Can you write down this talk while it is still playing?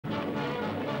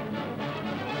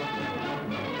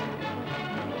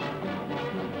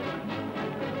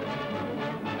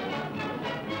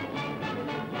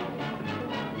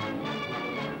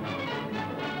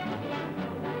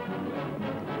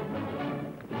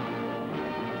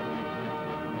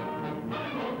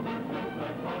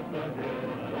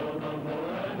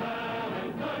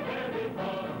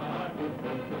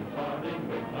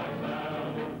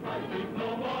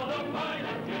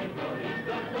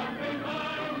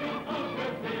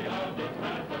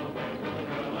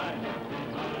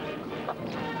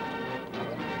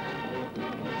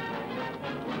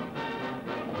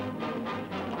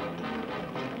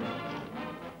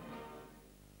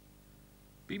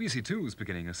BBC2 is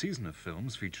beginning a season of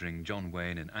films featuring John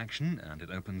Wayne in action, and it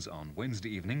opens on Wednesday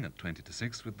evening at 20 to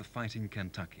 6 with The Fighting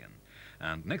Kentuckian.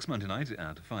 And next Monday night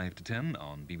at 5 to 10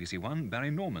 on BBC1,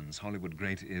 Barry Norman's Hollywood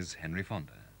great is Henry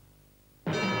Fonda.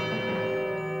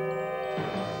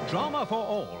 Drama for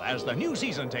all as the new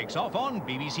season takes off on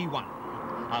BBC1.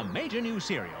 A major new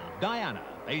serial, Diana,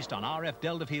 based on R.F.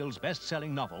 Delderfield's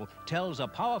best-selling novel, tells a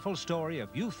powerful story of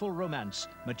youthful romance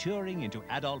maturing into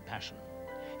adult passion.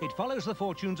 It follows the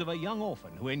fortunes of a young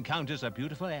orphan who encounters a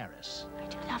beautiful heiress. I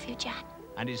do love you, Jan.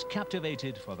 And is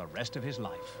captivated for the rest of his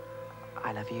life.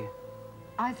 I love you.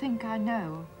 I think I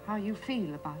know how you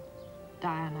feel about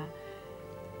Diana.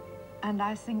 And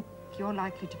I think you're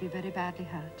likely to be very badly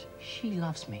hurt. She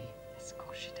loves me. Yes, of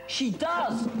course she does. She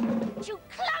does! You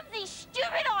clumsy,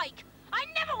 stupid Ike! I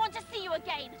never want to see you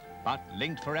again! But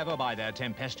linked forever by their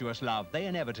tempestuous love, they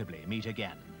inevitably meet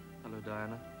again. Hello,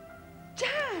 Diana.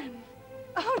 Jan!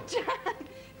 Oh, Jan!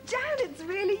 Jan, it's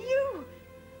really you!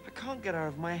 I can't get out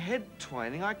of my head,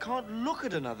 Twining. I can't look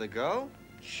at another girl.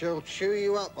 She'll chew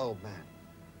you up, old man.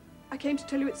 I came to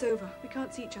tell you it's over. We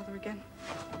can't see each other again.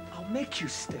 I'll make you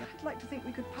stay. I'd like to think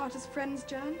we could part as friends,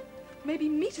 Jan. Maybe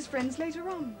meet as friends later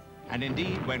on. And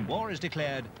indeed, when war is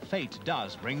declared, fate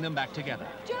does bring them back together.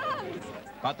 Jan!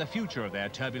 But the future of their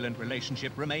turbulent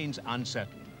relationship remains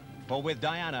uncertain. For with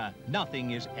Diana,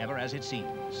 nothing is ever as it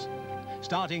seems.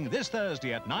 Starting this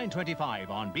Thursday at 9:25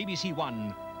 on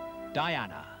BBC1,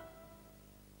 Diana.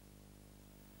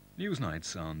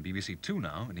 Newsnights on BBC2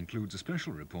 now. It includes a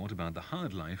special report about the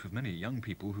hard life of many young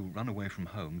people who run away from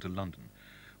home to London.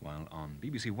 While on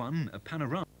BBC1, a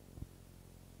panorama